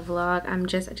close out the vlog. I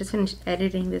just finished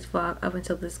editing this vlog up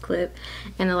until this clip,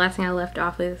 and the last thing I left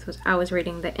off with was I was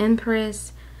reading The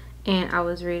Empress, and I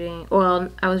was reading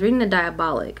The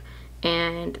Diabolic,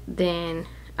 and then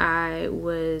I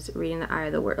was reading The Eye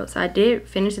of the World. So I did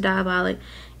finish The Diabolic,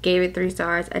 gave it 3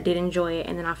 stars. I did enjoy it,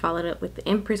 and then I followed up with The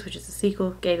Empress, which is the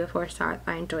sequel, gave it 4 stars.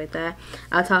 I enjoyed that.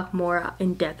 I'll talk more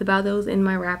in depth about those in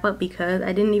my wrap up, because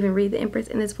I didn't even read The Empress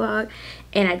in this vlog,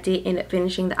 and I did end up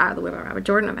finishing The Eye of the World by Robert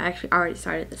Jordan. I've actually already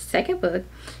started the 2nd book,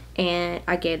 and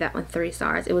I gave that one 3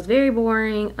 stars. It was very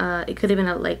boring. It could have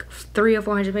been like 300 or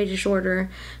 400 pages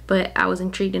shorter, but I was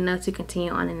intrigued enough to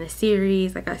continue on in the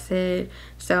series, like I said.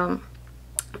 So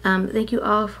Thank you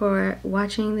all for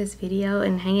watching this video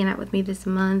and hanging out with me this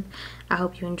month. I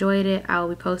hope you enjoyed it. I will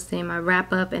be posting my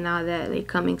wrap up and all that like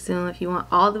coming soon. If you want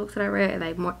all the books that I read,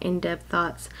 like more in-depth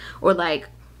thoughts or like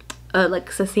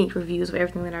succinct reviews of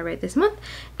everything that I read this month.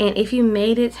 And if you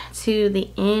made it to the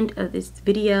end of this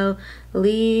video,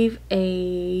 leave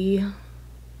a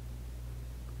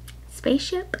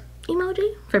spaceship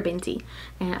emoji for Binti.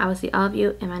 And I will see all of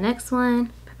you in my next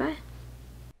one. Bye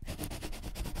bye.